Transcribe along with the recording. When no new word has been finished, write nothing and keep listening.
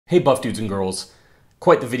Hey Buff Dudes and Girls,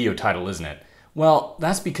 quite the video title, isn't it? Well,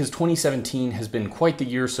 that's because 2017 has been quite the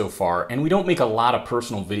year so far, and we don't make a lot of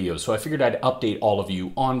personal videos, so I figured I'd update all of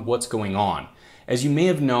you on what's going on. As you may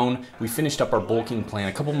have known, we finished up our bulking plan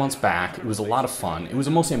a couple months back. It was a lot of fun. It was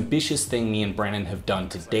the most ambitious thing me and Brandon have done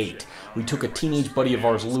to date. We took a teenage buddy of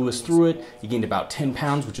ours, Lewis, through it. He gained about 10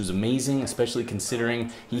 pounds, which was amazing, especially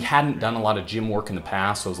considering he hadn't done a lot of gym work in the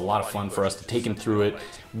past, so it was a lot of fun for us to take him through it.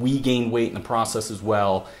 We gained weight in the process as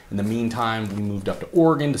well. In the meantime, we moved up to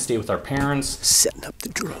Oregon to stay with our parents. Setting up the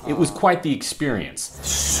drum. It was quite the experience.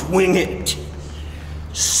 Swing it.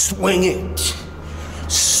 Swing it.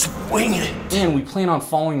 Swing it. And we plan on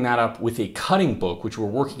following that up with a cutting book, which we're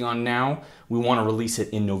working on now. We want to release it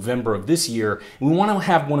in November of this year. We want to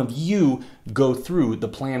have one of you go through the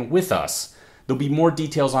plan with us. There'll be more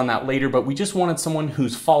details on that later, but we just wanted someone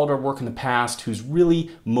who's followed our work in the past, who's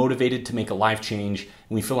really motivated to make a life change, and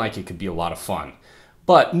we feel like it could be a lot of fun.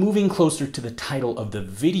 But moving closer to the title of the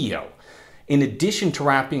video, in addition to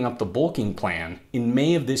wrapping up the bulking plan, in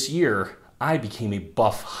May of this year, I became a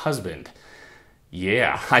buff husband.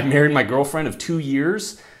 Yeah, I married my girlfriend of 2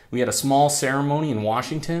 years. We had a small ceremony in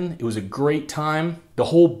Washington. It was a great time. The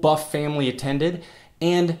whole Buff family attended,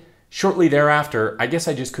 and shortly thereafter, I guess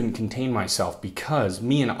I just couldn't contain myself because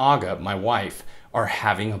me and Aga, my wife, are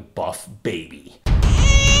having a Buff baby.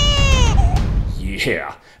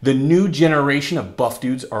 Yeah, the new generation of Buff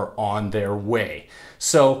dudes are on their way.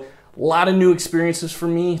 So, a lot of new experiences for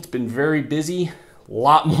me. It's been very busy. A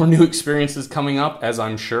lot more new experiences coming up, as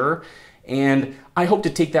I'm sure. And I hope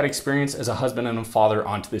to take that experience as a husband and a father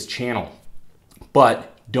onto this channel.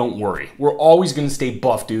 But don't worry, we're always going to stay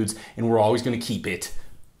Buff Dudes, and we're always going to keep it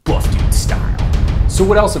Buff Dude style. So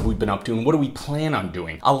what else have we been up to, and what do we plan on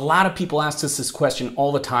doing? A lot of people ask us this question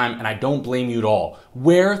all the time, and I don't blame you at all.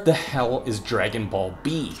 Where the hell is Dragon Ball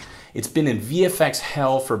B? It's been in VFX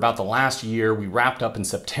hell for about the last year. We wrapped up in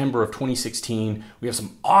September of 2016. We have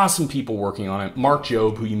some awesome people working on it. Mark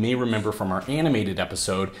Jobe, who you may remember from our animated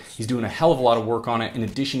episode, he's doing a hell of a lot of work on it, in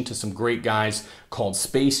addition to some great guys called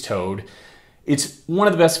Space Toad. It's one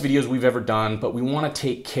of the best videos we've ever done, but we want to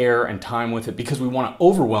take care and time with it because we want to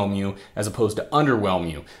overwhelm you as opposed to underwhelm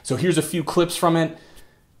you. So here's a few clips from it.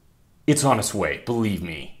 It's on its way, believe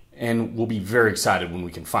me, and we'll be very excited when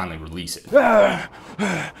we can finally release it.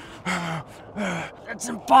 That's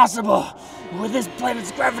impossible! With this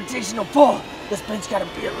planet's gravitational pull, this plane's gotta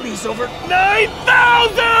be at least over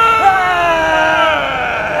 9,000!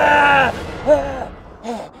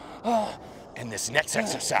 And this next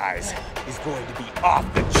exercise is going to be off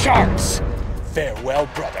the charts! Farewell,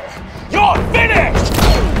 brother. You're finished!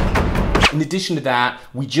 In addition to that,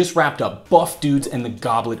 we just wrapped up Buff Dudes and the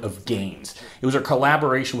Goblet of Gains. It was our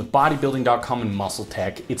collaboration with bodybuilding.com and Muscle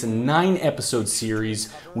Tech. It's a 9-episode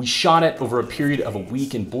series. We shot it over a period of a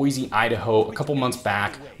week in Boise, Idaho, a couple months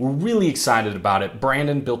back. We're really excited about it.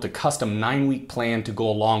 Brandon built a custom 9-week plan to go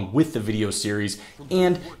along with the video series.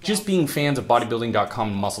 And just being fans of bodybuilding.com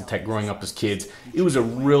and Muscle Tech growing up as kids, it was a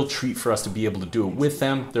real treat for us to be able to do it with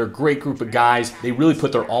them. They're a great group of guys. They really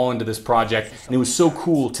put their all into this project, and it was so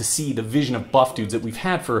cool to see the vision of Buff Dudes that we've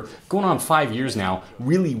had for going on 5 years now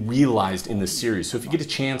really realized in this series. So if you get a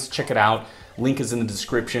chance, check it out. Link is in the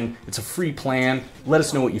description. It's a free plan. Let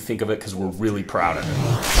us know what you think of it because we're really proud of it.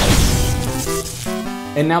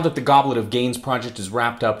 And now that the Goblet of Gains project is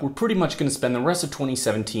wrapped up, we're pretty much going to spend the rest of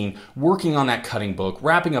 2017 working on that cutting book,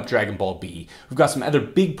 wrapping up Dragon Ball B. We've got some other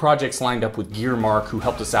big projects lined up with Gear Mark, who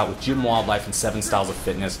helped us out with Gym Wildlife and 7 Styles of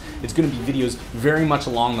Fitness. It's going to be videos very much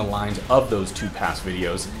along the lines of those 2 past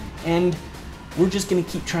videos. And we're just going to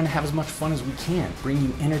keep trying to have as much fun as we can, bring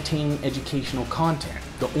you entertaining, educational content.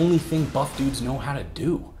 The only thing Buff Dudes know how to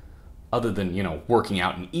do, other than, you know, working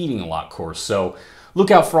out and eating a lot, of course. So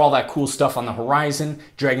look out for all that cool stuff on the horizon.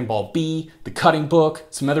 Dragon Ball B, the cutting book,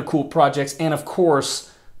 some other cool projects, and of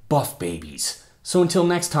course, Buff babies. So until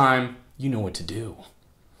next time, you know what to do.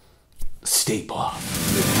 Stay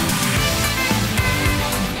buff.